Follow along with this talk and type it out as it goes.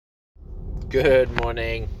Good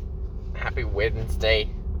morning. Happy Wednesday.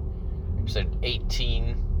 Episode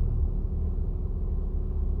 18.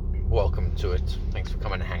 Welcome to it. Thanks for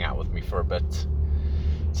coming to hang out with me for a bit.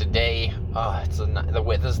 Today, the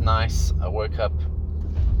weather's nice. I woke up.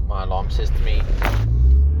 My alarm says to me,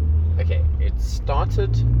 okay, it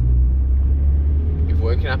started. You've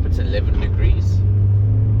woken up, it's 11 degrees.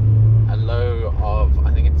 A low of,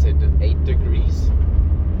 I think it said 8 degrees.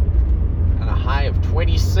 And a high of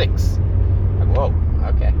 26. Whoa,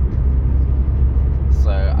 okay.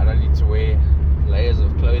 So I don't need to wear layers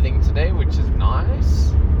of clothing today, which is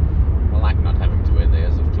nice. I like not having to wear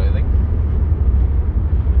layers of clothing.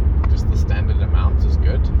 Just the standard amount is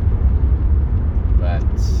good. But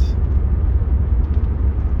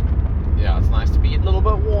yeah, it's nice to be a little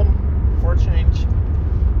bit warm for a change.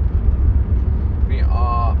 We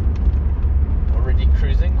are already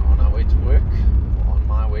cruising on our way to work, or on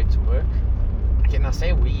my way to work. Can I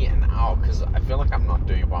say we and our? Because I feel like I'm not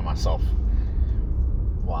doing it by myself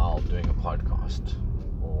while doing a podcast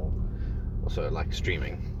or also like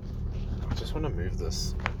streaming. I just want to move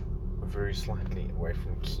this very slightly away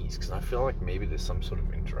from keys because I feel like maybe there's some sort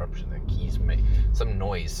of interruption that keys make some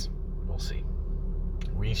noise. We'll see.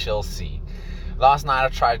 We shall see. Last night I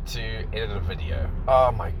tried to edit a video.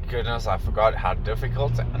 Oh my goodness, I forgot how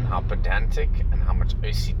difficult and how pedantic and how much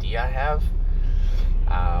OCD I have.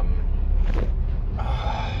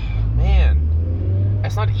 Man,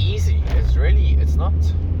 it's not easy. It's not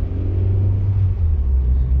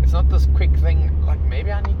this quick thing. Like,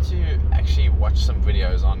 maybe I need to actually watch some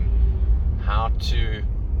videos on how to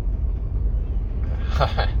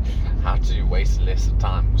waste less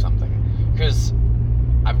time or something. Because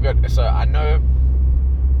I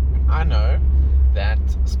know that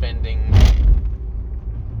spending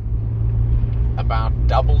about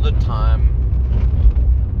double the time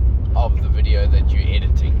of the video that you're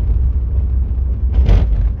editing.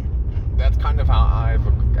 That's kind of how I've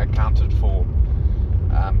accounted for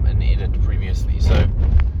an edit previously. So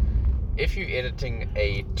if you're editing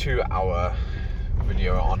a 2-hour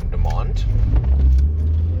video on demand,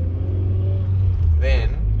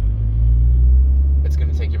 then it's going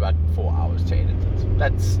to take you about 4 hours to edit it.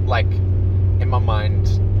 That's like, in my mind,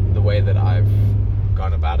 the way that I've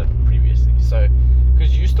gone about it previously. So,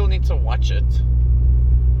 because you still need to watch it,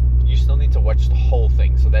 you still need to watch the whole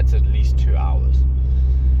thing, so that's at least 2 hours.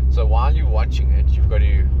 So while you're watching it, you've got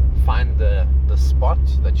to find the spot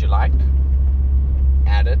that you like,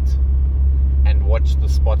 add it, and watch the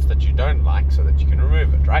spots that you don't like so that you can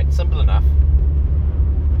remove it, right? Simple enough.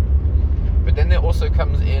 But then there also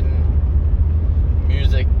comes in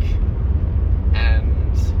music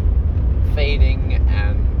and fading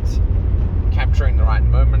and capturing the right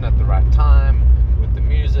moment at the right time with the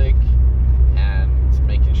music, and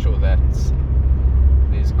making sure that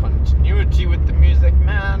there's continuity with the music.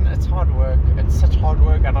 Man, it's hard work. It's such hard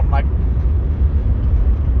work, and I'm like,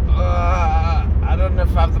 I don't know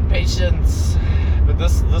if I have the patience. But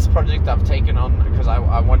this project I've taken on because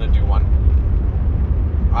I want to do one.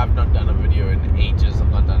 I've not done a video in ages.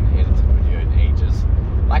 I've not done an edited video in ages.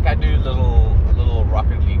 Like, I do little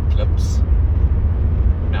Rocket League clips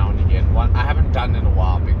now and again. One I haven't done in a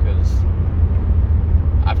while because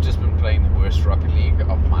I've just been playing the worst Rocket League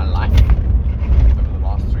of my life over the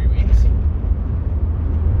last 3 weeks.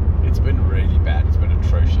 It's been really bad. It's been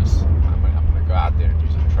atrocious. I'm going to go out there and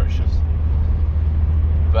use atrocious.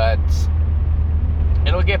 But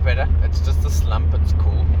it'll get better. It's just a slump. It's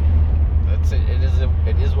cool. That's it. It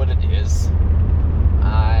is what it is.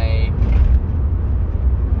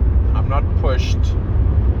 I'm not pushed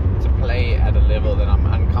to play at a level that I'm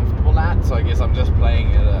uncomfortable at. So I guess I'm just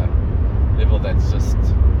playing at a level that's just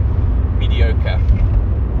mediocre,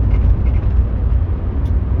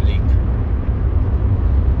 bleak,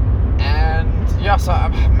 and yeah. So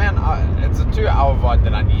it's a 2-hour VOD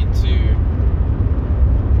that I need to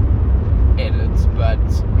edit, but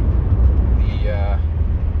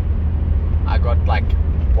I got like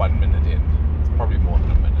 1 minute in. It's probably more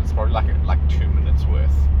than a minute. It's probably like 2 minutes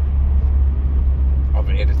worth of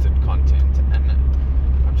edited content, and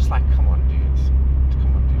I'm just like, come on, dude.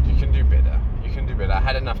 You can do better. I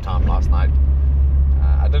had enough time last night.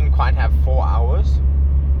 I didn't quite have 4 hours,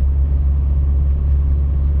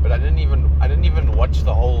 but I didn't even watch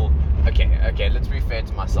the whole. Okay. Let's be fair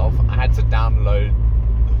to myself. I had to download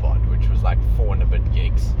the VOD, which was like 4 and a bit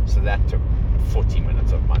gigs. So that took 40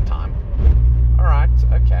 minutes of my time. All right,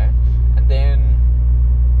 okay. And then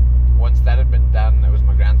once that had been done, it was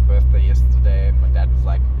my grand's birthday yesterday, and my dad was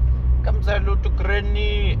like, "Come say hello to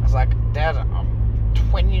Granny." I was like, "Dad, I'm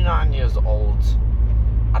 29 years old.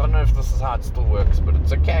 I don't know if this is how it still works, but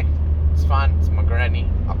it's okay. It's fine. It's my granny.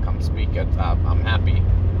 I'll come speak I'm happy.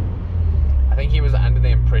 I think he was under the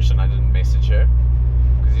impression I didn't message her,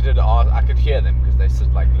 because he did ask. I could hear them because they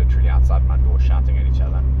sit like literally outside my door shouting at each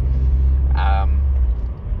other.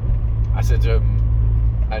 I said to him,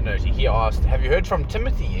 no, he asked, have you heard from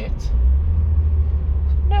Timothy yet?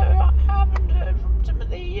 No, I haven't heard from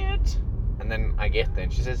Timothy yet. And then I get there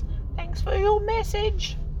and she says, thanks for your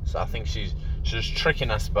message. So I think she's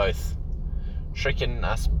tricking us both.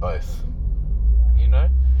 You know,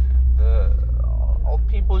 the old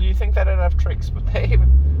people, you think they don't have tricks, but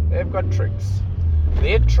they've got tricks.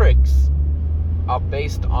 Their tricks are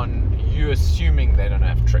based on you assuming they don't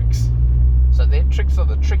have tricks. So their tricks are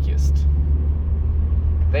the trickiest.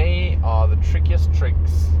 They are the trickiest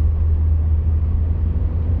tricks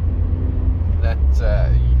that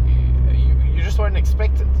you just won't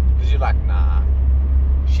expect it, because you're like, nah,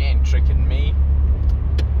 she ain't tricking me.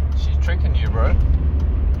 She's tricking you, bro.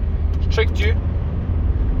 She tricked you.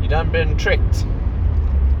 You done been tricked.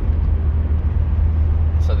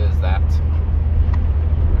 So there's that.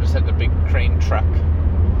 I just had the big crane truck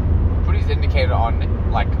put his indicator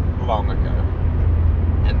on like long ago,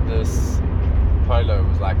 and this Polo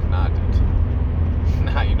was like, nah dude,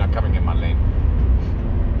 nah, you're not coming in my lane.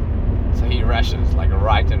 So he rashes like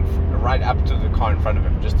right up to the car in front of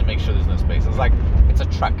him, just to make sure there's no space. I was like, it's a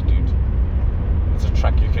truck, dude. It's a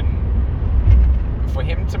truck. You can, for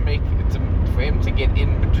him to get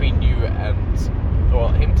in between you and,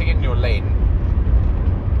 or him to get in your lane,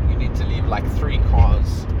 you need to leave like 3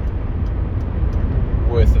 cars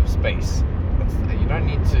worth of space. You don't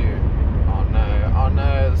need to. Oh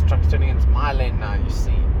no, this truck's turning into my lane now. You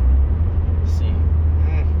see,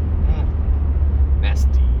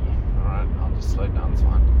 nasty. All right, I'll just slow down. It's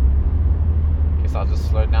fine. Guess I'll just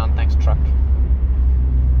slow down. Thanks, truck.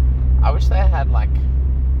 I wish they had like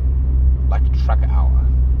a truck hour.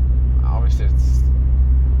 Obviously, it's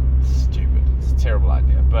stupid. It's a terrible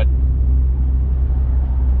idea, but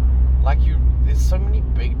there's so many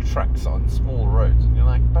big trucks on small roads, and you're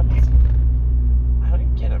like, but I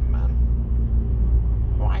don't get it, man.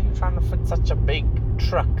 Why are you trying to fit such a big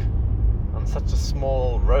truck on such a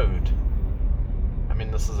small road? I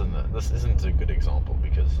mean, this isn't a good example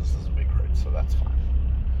because this is a big road, so that's fine.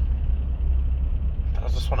 But I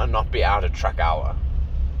just want to not be out at truck hour.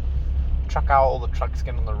 Truck hour, all the trucks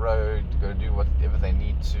get on the road, go do whatever they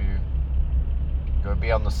need to. Go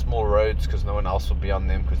be on the small roads because no one else will be on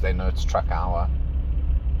them because they know it's truck hour.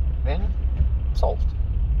 Then, solved.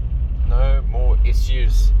 No more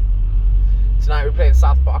issues. Tonight we're playing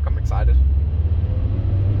South Park. I'm excited.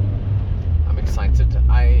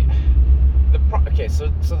 Okay,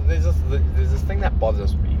 so there's this thing that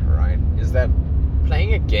bothers me, right? Is that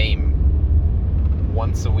playing a game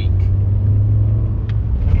once a week,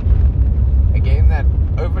 a game that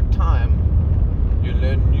over time you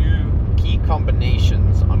learn new key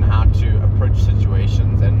combinations on how to approach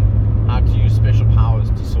situations and how to use special powers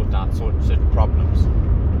to sort out certain problems.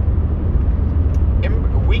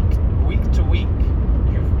 Week to week,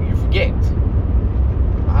 you forget.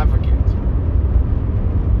 I forget.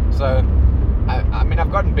 So, I mean,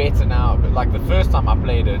 I've gotten better now, but like the first time I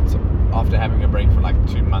played it, after having a break for like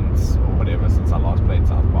 2 months or whatever since I last played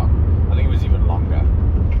South Park, I think it was even longer,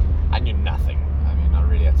 I knew nothing. I mean, I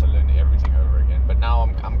really had to learn everything over again, but now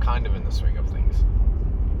I'm kind of in the swing of things.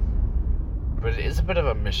 But it is a bit of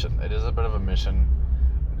a mission.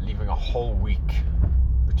 Leaving a whole week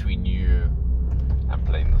between you and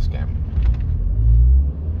playing this game.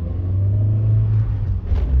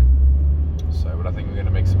 So, but I think we're going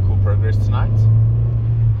to make some cool progress tonight.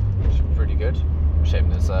 Should be pretty good. Shame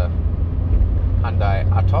there's a Hyundai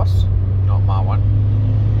Atos, not my one,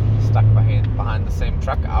 stuck behind the same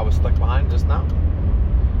truck I was stuck behind just now.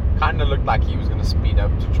 Kind of looked like he was going to speed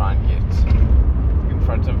up to try and get in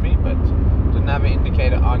front of me, but didn't have an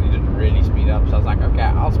indicator on. He didn't really speed up, so I was like, okay,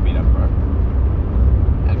 I'll speed up, bro.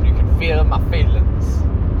 And you can feel my feelings.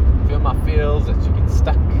 Feel my feels that you get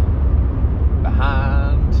stuck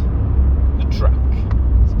behind the truck.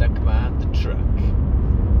 Stuck behind the truck.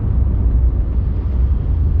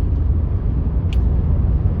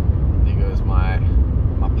 There goes my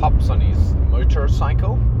pops on his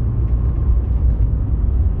motorcycle.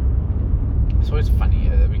 It's always funny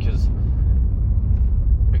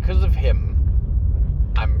because of him,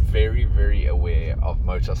 I'm very, very aware of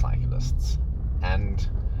motorcyclists, and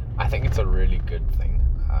I think it's a really good thing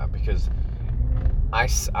because I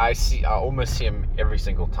almost see him every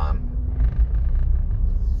single time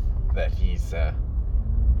that he's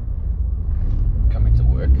coming to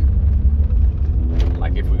work.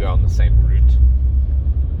 Like if we go on the same route,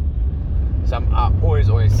 so I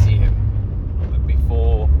always see him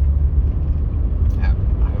before. I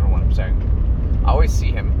don't know what I'm saying. I always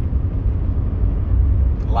see him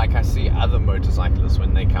like I see other motorcyclists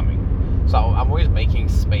when they're coming. So I'm always making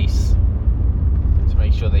space to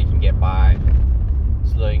make sure they can get by,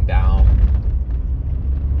 slowing down,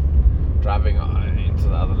 driving into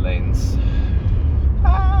the other lanes.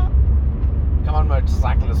 Come on,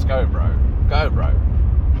 motorcyclists, go bro. Go bro.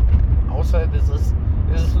 Also, there's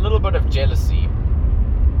this little bit of jealousy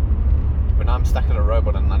when I'm stuck in a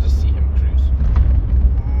robot and I just see him cruise.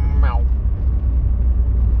 Meow.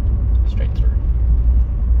 Straight through.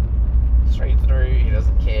 Straight through, he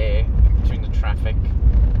doesn't care, in between the traffic.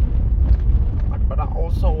 Like, but I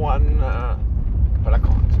also want, but I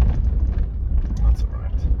can't. That's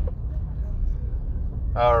alright.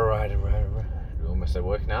 Alright. We're almost at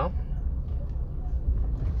work now.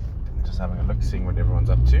 Just having a look, seeing what everyone's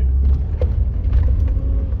up to.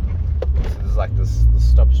 So there's like this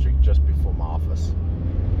stop street just before my office.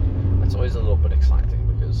 That's always a little bit exciting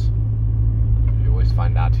because you always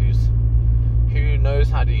find out who knows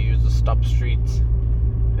how to use the stop street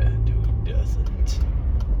and who doesn't. It's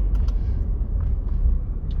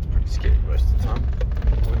pretty scary most of the time.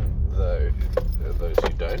 When those who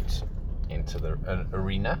don't enter the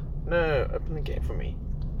arena. No, open the gate for me.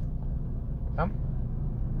 Come.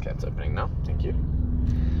 Okay, it's opening now. Thank you.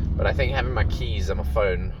 But I think having my keys and my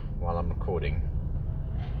phone while I'm recording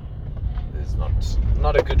is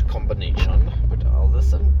not a good combination. But I'll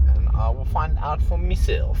listen and I will find out for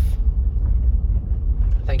myself.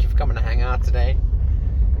 Thank you for coming to hang out today.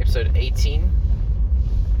 Episode 18.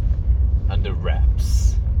 Under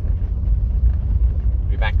wraps.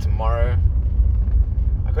 Be back tomorrow.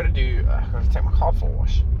 I gotta take my car for a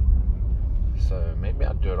wash. So maybe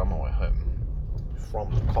I'll do it on my way home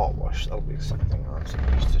from the car wash. That'll be something I'm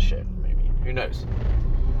supposed to share, maybe. Who knows?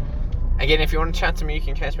 Again, if you want to chat to me, you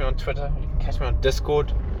can catch me on Twitter, you can catch me on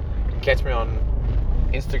Discord, you can catch me on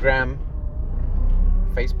Instagram,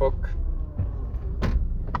 Facebook,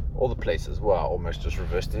 all the places. Wow, I almost just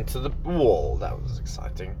reversed into the wall. That was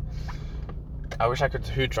exciting. I wish I could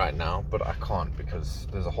hoot right now, but I can't because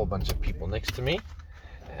there's a whole bunch of people next to me,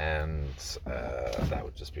 and that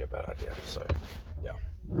would just be a bad idea. So, yeah.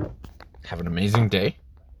 Have an amazing day.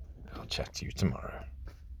 I'll chat to you tomorrow.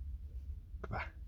 Goodbye.